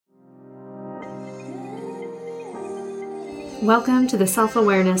Welcome to the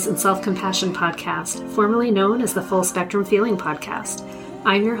Self-Awareness and Self-Compassion Podcast, formerly known as the Full Spectrum Feeling Podcast.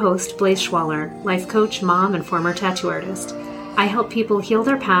 I'm your host, Blaise Schwaller, life coach, mom, and former tattoo artist. I help people heal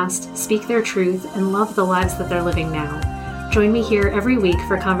their past, speak their truth, and love the lives that they're living now. Join me here every week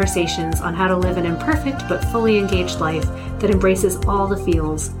for conversations on how to live an imperfect but fully engaged life that embraces all the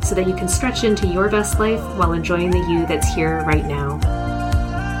feels so that you can stretch into your best life while enjoying the you that's here right now.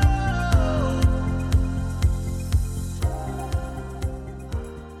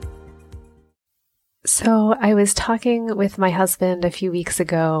 So I was talking with my husband a few weeks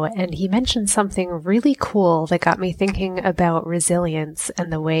ago, and he mentioned something really cool that got me thinking about resilience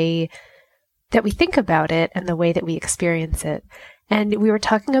and the way that we think about it and the way that we experience it. And we were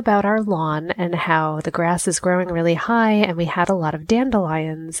talking about our lawn and how the grass is growing really high, and we had a lot of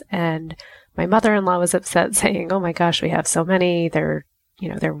dandelions. And my mother-in-law was upset, saying, "Oh my gosh, we have so many. They're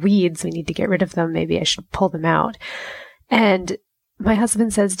weeds. We need to get rid of them. Maybe I should pull them out." And my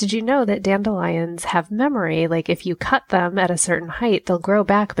husband says, "Did you know that dandelions have memory? Like if you cut them at a certain height, they'll grow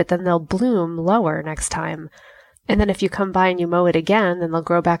back, but then they'll bloom lower next time. And then if you come by and you mow it again, then they'll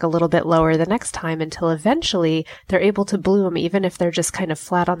grow back a little bit lower the next time until eventually they're able to bloom even if they're just kind of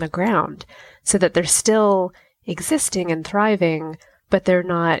flat on the ground, so that they're still existing and thriving, but they're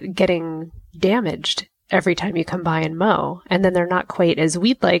not getting damaged every time you come by and mow. And then they're not quite as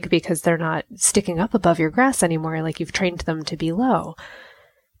weed-like because they're not sticking up above your grass anymore, like you've trained them to be low."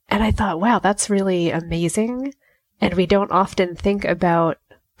 And I thought, wow, that's really amazing. And we don't often think about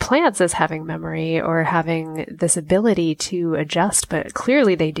plants as having memory or having this ability to adjust, but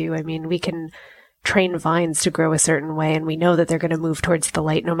clearly they do. I mean, we can train vines to grow a certain way, and we know that they're going to move towards the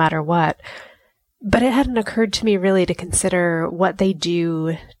light no matter what. But it hadn't occurred to me really to consider what they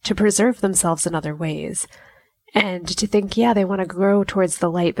do to preserve themselves in other ways. And to think, yeah, they want to grow towards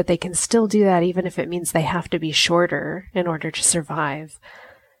the light, but they can still do that even if it means they have to be shorter in order to survive.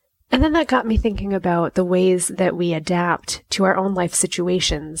 And then that got me thinking about the ways that we adapt to our own life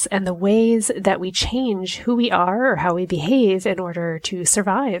situations and the ways that we change who we are or how we behave in order to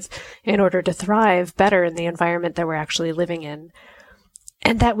survive, in order to thrive better in the environment that we're actually living in.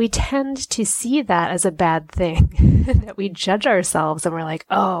 And that we tend to see that as a bad thing, that we judge ourselves and we're like,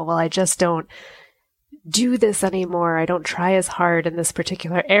 oh, well, I just don't do this anymore. I don't try as hard in this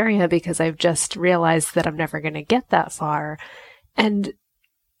particular area because I've just realized that I'm never going to get that far. And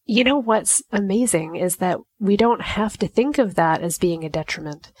you know what's amazing is that we don't have to think of that as being a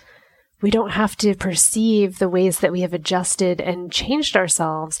detriment. We don't have to perceive the ways that we have adjusted and changed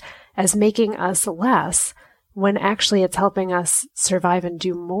ourselves as making us less, when actually it's helping us survive and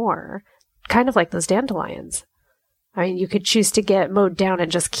do more, kind of like those dandelions. I mean, you could choose to get mowed down and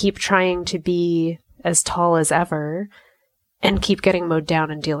just keep trying to be as tall as ever and keep getting mowed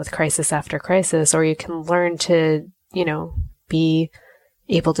down and deal with crisis after crisis, or you can learn to, be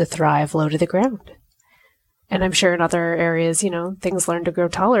able to thrive low to the ground. And I'm sure in other areas, things learn to grow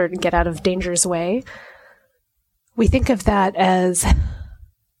taller and get out of danger's way. We think of that as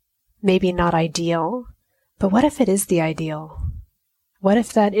maybe not ideal. But what if it is the ideal? What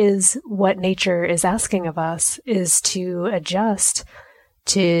if that is what nature is asking of us, is to adjust,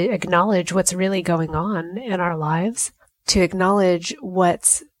 to acknowledge what's really going on in our lives, to acknowledge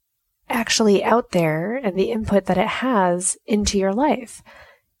what's actually out there and the input that it has into your life,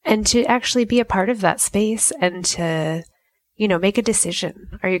 and to actually be a part of that space and to, make a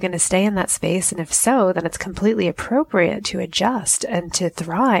decision. Are you going to stay in that space? And if so, then it's completely appropriate to adjust and to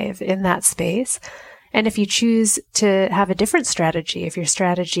thrive in that space. And if you choose to have a different strategy, if your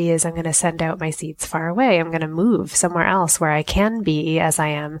strategy is, I'm going to send out my seeds far away, I'm going to move somewhere else where I can be as I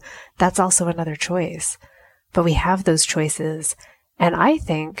am, that's also another choice. But we have those choices. And I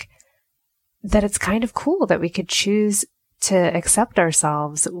think that it's kind of cool that we could choose to accept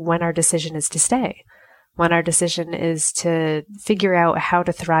ourselves when our decision is to stay, when our decision is to figure out how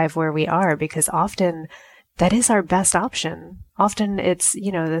to thrive where we are, because often that is our best option. Often it's,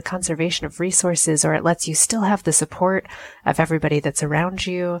 the conservation of resources, or it lets you still have the support of everybody that's around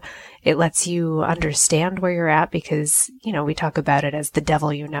you. It lets you understand where you're at because, we talk about it as the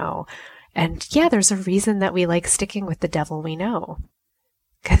devil you know. And yeah, there's a reason that we like sticking with the devil we know.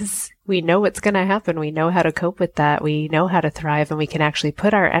 Because we know what's going to happen. We know how to cope with that. We know how to thrive, and we can actually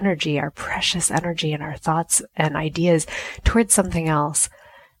put our energy, our precious energy and our thoughts and ideas towards something else,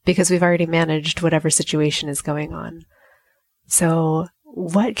 because we've already managed whatever situation is going on. So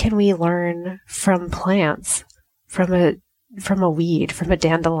what can we learn from plants, from a weed, from a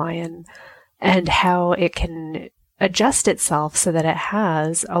dandelion, and how it can adjust itself so that it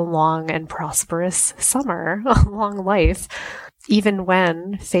has a long and prosperous summer, a long life, even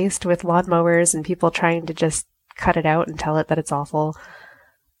when faced with lawnmowers and people trying to just cut it out and tell it that it's awful.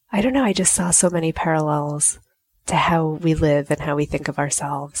 I don't know. I just saw so many parallels to how we live and how we think of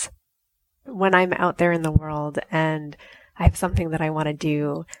ourselves. When I'm out there in the world and I have something that I want to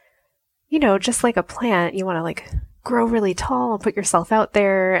do, just like a plant, you want to like grow really tall and put yourself out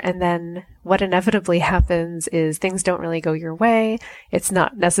there. And then what inevitably happens is things don't really go your way. It's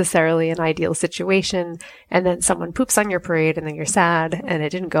not necessarily an ideal situation. And then someone poops on your parade and then you're sad and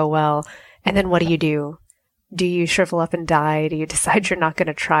it didn't go well. And then what do? Do you shrivel up and die? Do you decide you're not going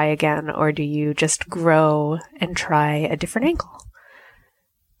to try again? Or do you just grow and try a different angle?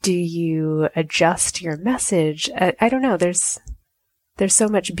 Do you adjust your message? I don't know. There's so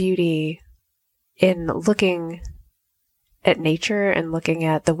much beauty in looking at nature and looking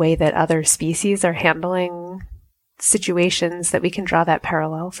at the way that other species are handling situations that we can draw that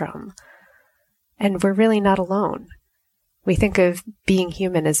parallel from. And we're really not alone. We think of being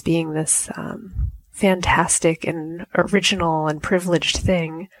human as being this fantastic and original and privileged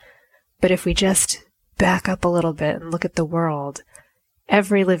thing. But if we just back up a little bit and look at the world,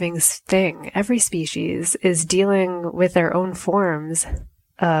 every living thing, every species is dealing with their own forms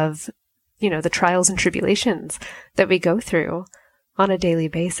of, the trials and tribulations that we go through on a daily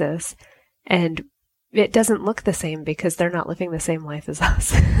basis. And it doesn't look the same because they're not living the same life as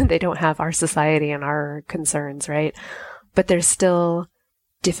us. They don't have our society and our concerns, right? But there's still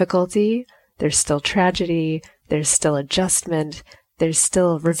difficulty, there's still tragedy, there's still adjustment, there's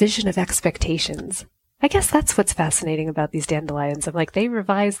still revision of expectations. I guess that's what's fascinating about these dandelions. I'm like, they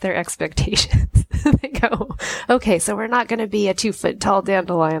revise their expectations. They go, okay, so we're not going to be a 2-foot tall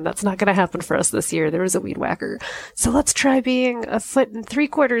dandelion. That's not going to happen for us this year. There was a weed whacker. So let's try being 1.75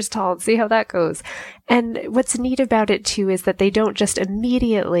 feet tall and see how that goes. And what's neat about it too is that they don't just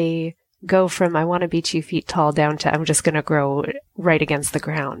immediately go from I want to be 2 feet tall down to I'm just going to grow right against the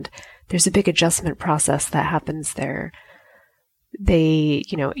ground. There's a big adjustment process that happens there. They,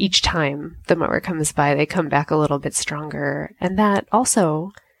 each time the mower comes by, they come back a little bit stronger. And that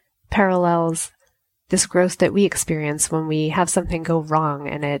also parallels this growth that we experience when we have something go wrong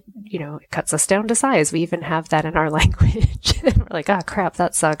and it cuts us down to size. We even have that in our language. And we're like, crap,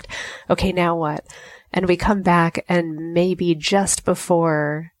 that sucked. Okay, now what? And we come back and maybe just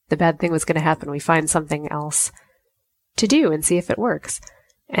before the bad thing was going to happen, we find something else to do and see if it works.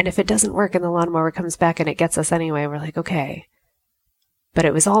 And if it doesn't work and the lawnmower comes back and it gets us anyway, we're like, okay, but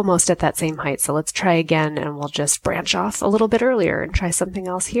it was almost at that same height. So let's try again and we'll just branch off a little bit earlier and try something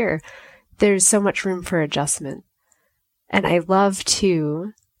else here. There's so much room for adjustment. And I love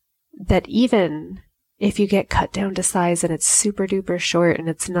too that even if you get cut down to size and it's super duper short and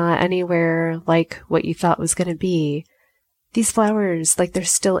it's not anywhere like what you thought was going to be, these flowers, like they're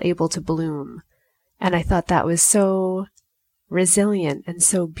still able to bloom. And I thought that was so resilient and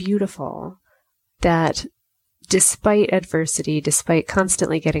so beautiful that despite adversity, despite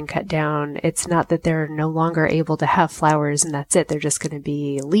constantly getting cut down, it's not that they're no longer able to have flowers and that's it. They're just going to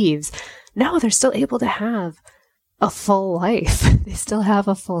be leaves. No, they're still able to have a full life. They still have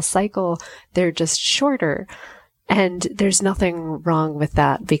a full cycle. They're just shorter. And there's nothing wrong with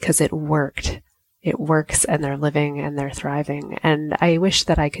that because it worked. It works and they're living and they're thriving. And I wish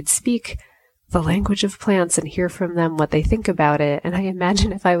that I could speak the language of plants and hear from them what they think about it. And I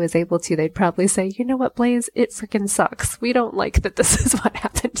imagine if I was able to, they'd probably say, you know what, Blaze, it freaking sucks. We don't like that this is what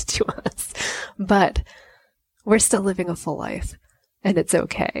happened to us, but we're still living a full life and it's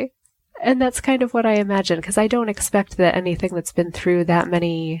okay. And that's kind of what I imagine, because I don't expect that anything that's been through that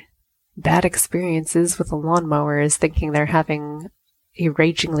many bad experiences with a lawnmower is thinking they're having a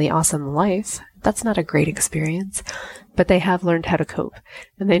ragingly awesome life. That's not a great experience, but they have learned how to cope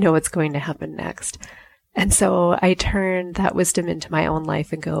and they know what's going to happen next. And so I turn that wisdom into my own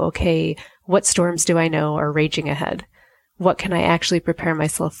life and go, okay, what storms do I know are raging ahead? What can I actually prepare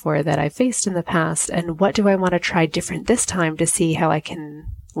myself for that I've faced in the past? And what do I want to try different this time to see how I can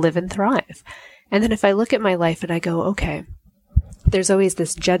live and thrive? And then if I look at my life and I go, okay, there's always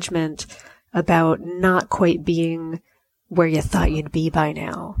this judgment about not quite being where you thought you'd be by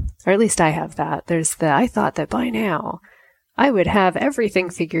now. Or at least I have that. I thought that by now I would have everything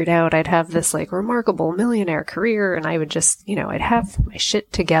figured out. I'd have this like remarkable millionaire career and I would just, I'd have my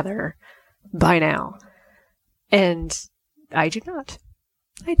shit together by now. And I do not.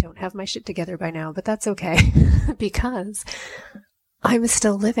 I don't have my shit together by now, but that's okay because I'm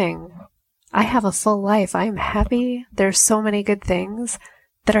still living. I have a full life. I'm happy. There's so many good things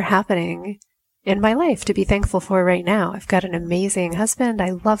that are happening in my life to be thankful for right now. I've got an amazing husband.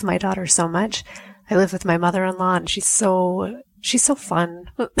 I love my daughter so much. I live with my mother-in-law and she's so fun,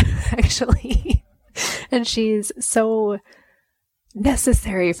 actually. And she's so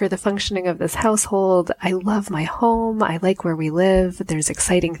necessary for the functioning of this household. I love my home. I like where we live. There's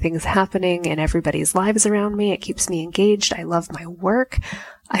exciting things happening in everybody's lives around me. It keeps me engaged. I love my work.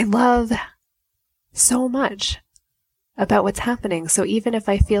 I love so much about what's happening. So even if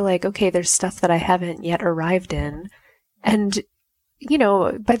I feel like, okay, there's stuff that I haven't yet arrived in, and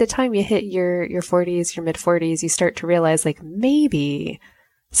by the time you hit your 40s, your mid 40s, you start to realize like maybe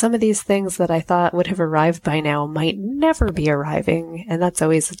some of these things that I thought would have arrived by now might never be arriving, and that's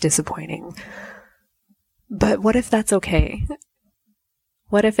always disappointing. But what if that's okay?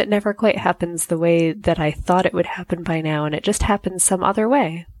 What if it never quite happens the way that I thought it would happen by now, and it just happens some other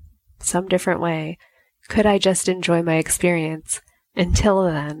way, some different way? Could I just enjoy my experience until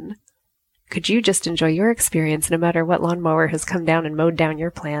then? Could you just enjoy your experience no matter what lawnmower has come down and mowed down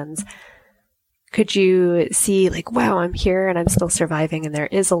your plans? Could you see like, wow, I'm here and I'm still surviving, and there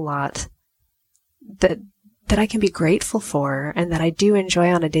is a lot that I can be grateful for and that I do enjoy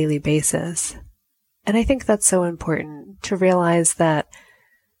on a daily basis. And I think that's so important to realize that,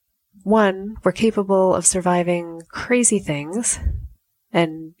 one, we're capable of surviving crazy things,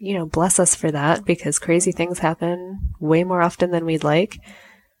 and, bless us for that, because crazy things happen way more often than we'd like.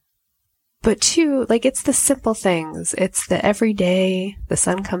 But two, like, it's the simple things. It's the everyday, the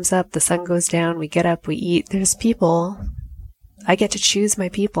sun comes up, the sun goes down, we get up, we eat. There's people. I get to choose my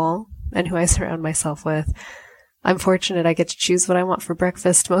people and who I surround myself with. I'm fortunate I get to choose what I want for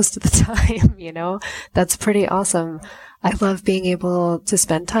breakfast most of the time, That's pretty awesome. I love being able to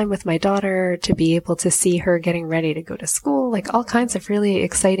spend time with my daughter, to be able to see her getting ready to go to school, like all kinds of really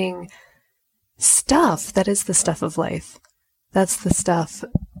exciting stuff. That is the stuff of life. That's the stuff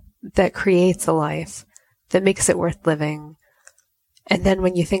that creates a life, that makes it worth living. And then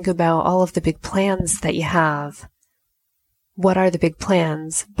when you think about all of the big plans that you have, what are the big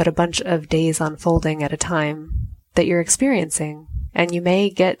plans but a bunch of days unfolding at a time that you're experiencing? And you may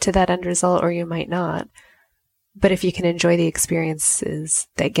get to that end result or you might not. But if you can enjoy the experiences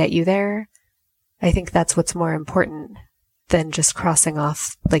that get you there, I think that's what's more important than just crossing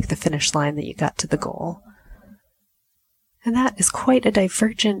off like the finish line that you got to the goal. And that is quite a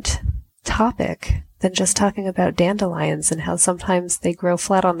divergent topic than just talking about dandelions and how sometimes they grow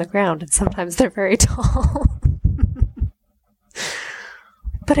flat on the ground and sometimes they're very tall.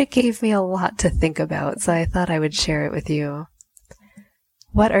 But it gave me a lot to think about, so I thought I would share it with you.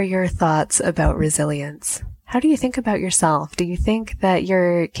 What are your thoughts about resilience? How do you think about yourself? Do you think that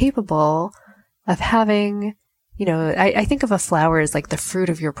you're capable of having, I think of a flower as like the fruit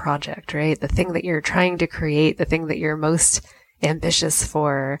of your project, right? The thing that you're trying to create, the thing that you're most ambitious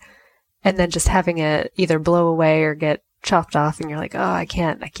for, and then just having it either blow away or get chopped off and you're like, oh, I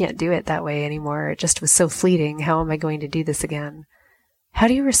can't do it that way anymore. It just was so fleeting. How am I going to do this again? How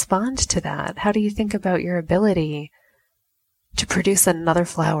do you respond to that? How do you think about your ability to produce another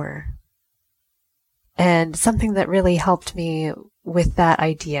flower? And something that really helped me with that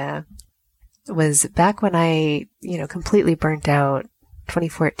idea was back when I, completely burnt out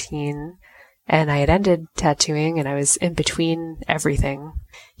 2014, and I had ended tattooing and I was in between everything,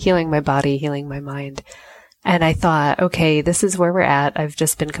 healing my body, healing my mind. And I thought, okay, this is where we're at. I've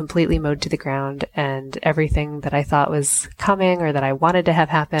just been completely mowed to the ground, and everything that I thought was coming or that I wanted to have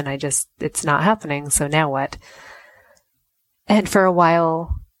happen, it's not happening. So now what? And for a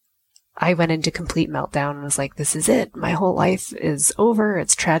while, I went into complete meltdown and was like, this is it. My whole life is over.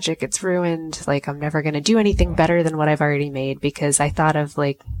 It's tragic. It's ruined. Like, I'm never going to do anything better than what I've already made, because I thought of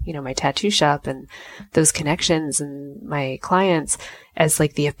like, my tattoo shop and those connections and my clients as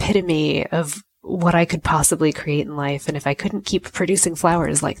like the epitome of what I could possibly create in life. And if I couldn't keep producing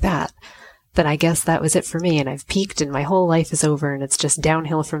flowers like that, then I guess that was it for me. And I've peaked and my whole life is over and it's just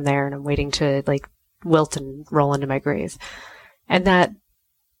downhill from there. And I'm waiting to like wilt and roll into my grave. And that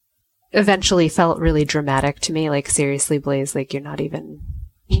eventually felt really dramatic to me. Like, seriously, Blaze, like you're not even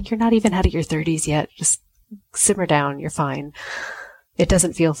out of your 30s yet. Just simmer down. You're fine. It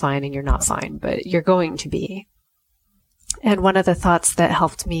doesn't feel fine and you're not fine, but you're going to be. And one of the thoughts that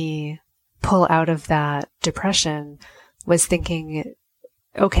helped me pull out of that depression was thinking,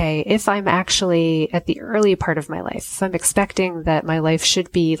 okay, if I'm actually at the early part of my life, if I'm expecting that my life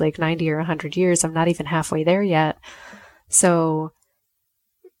should be like 90 or 100 years, I'm not even halfway there yet. So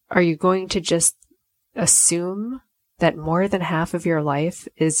are you going to just assume that more than half of your life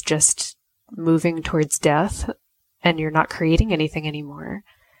is just moving towards death and you're not creating anything anymore?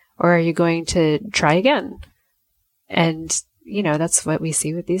 Or are you going to try again? And, that's what we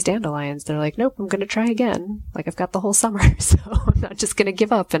see with these dandelions. They're like, nope, I'm going to try again. Like, I've got the whole summer, so I'm not just going to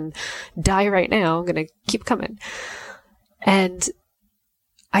give up and die right now. I'm going to keep coming. And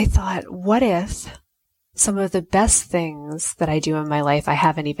I thought, what if some of the best things that I do in my life I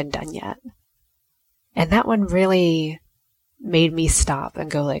haven't even done yet. And that one really made me stop and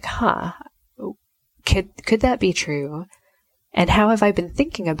go like, could that be true? And how have I been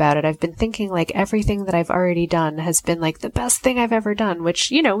thinking about it? I've been thinking like everything that I've already done has been like the best thing I've ever done,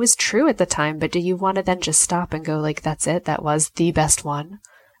 which, was true at the time. But do you want to then just stop and go like, that's it? That was the best one.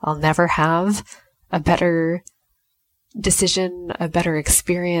 I'll never have a better decision, a better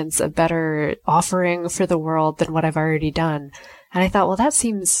experience, a better offering for the world than what I've already done. And I thought, well, that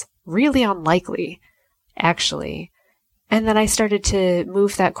seems really unlikely, actually. And then I started to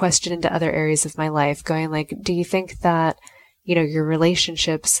move that question into other areas of my life, going like, do you think that your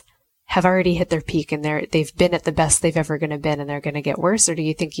relationships have already hit their peak and they've been at the best they've ever going to been and they're going to get worse? Or do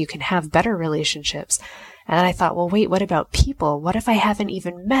you think you can have better relationships? And then I thought, well, wait, what about people? What if I haven't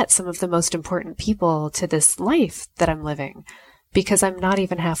even met some of the most important people to this life that I'm living? Because I'm not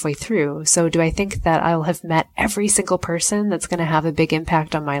even halfway through. So do I think that I'll have met every single person that's going to have a big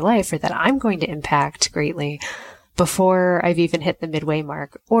impact on my life or that I'm going to impact greatly before I've even hit the midway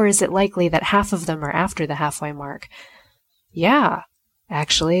mark? Or is it likely that half of them are after the halfway mark? Yeah,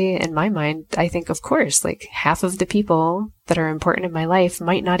 actually, in my mind, I think, of course, like half of the people that are important in my life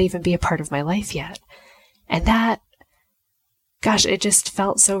might not even be a part of my life yet. And that, gosh, it just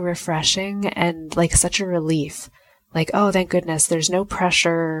felt so refreshing and like such a relief. Like, oh, thank goodness, there's no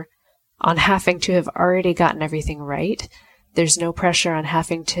pressure on having to have already gotten everything right. There's no pressure on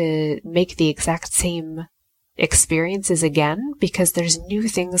having to make the exact same experiences again because there's new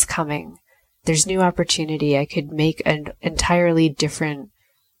things coming. There's new opportunity. I could make an entirely different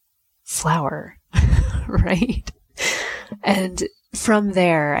flower, right? And from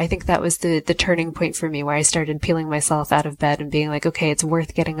there, I think that was the turning point for me where I started peeling myself out of bed and being like, okay, it's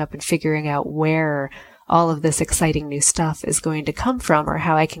worth getting up and figuring out where all of this exciting new stuff is going to come from or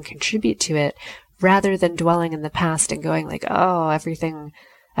how I can contribute to it rather than dwelling in the past and going like, oh, everything,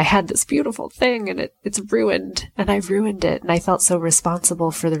 I had this beautiful thing and it's ruined and I've ruined it. And I felt so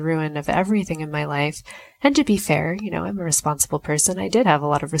responsible for the ruin of everything in my life. And to be fair, I'm a responsible person. I did have a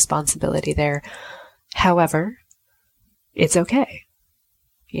lot of responsibility there. However, it's okay.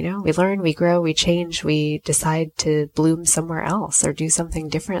 We learn, we grow, we change, we decide to bloom somewhere else or do something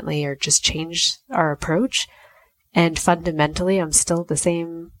differently or just change our approach. And fundamentally, I'm still the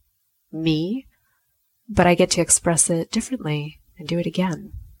same me, but I get to express it differently and do it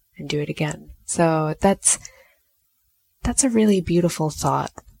again and do it again. So that's a really beautiful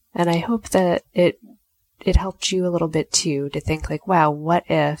thought. And I hope that it helped you a little bit too, to think like, wow, what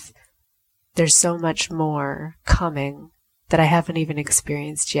if there's so much more coming that I haven't even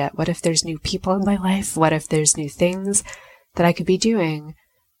experienced yet? What if there's new people in my life? What if there's new things that I could be doing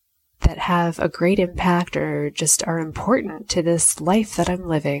that have a great impact or just are important to this life that I'm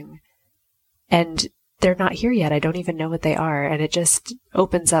living? And they're not here yet. I don't even know what they are. And it just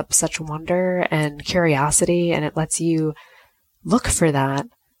opens up such wonder and curiosity, and it lets you look for that,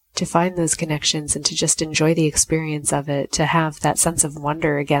 to find those connections and to just enjoy the experience of it, to have that sense of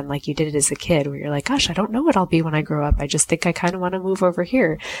wonder again, like you did as a kid, where you're like, gosh, I don't know what I'll be when I grow up. I just think I kind of want to move over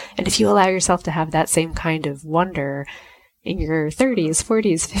here. And if you allow yourself to have that same kind of wonder in your 30s,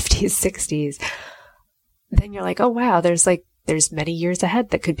 40s, 50s, 60s, then you're like, oh, wow, there's many years ahead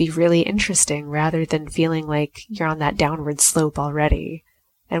that could be really interesting, rather than feeling like you're on that downward slope already.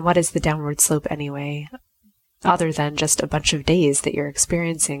 And what is the downward slope anyway? Other than just a bunch of days that you're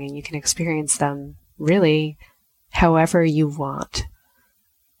experiencing, and you can experience them really however you want.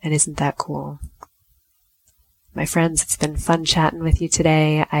 And isn't that cool? My friends, it's been fun chatting with you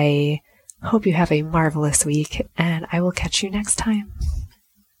today. I hope you have a marvelous week, and I will catch you next time.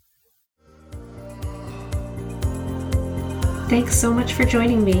 Thanks so much for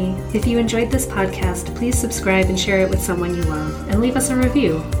joining me. If you enjoyed this podcast, please subscribe and share it with someone you love, and leave us a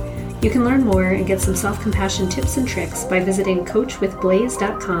review. You can learn more and get some self-compassion tips and tricks by visiting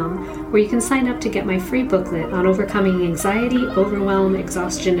coachwithblaze.com, where you can sign up to get my free booklet on overcoming anxiety, overwhelm,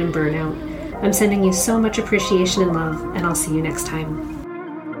 exhaustion, and burnout. I'm sending you so much appreciation and love, and I'll see you next time.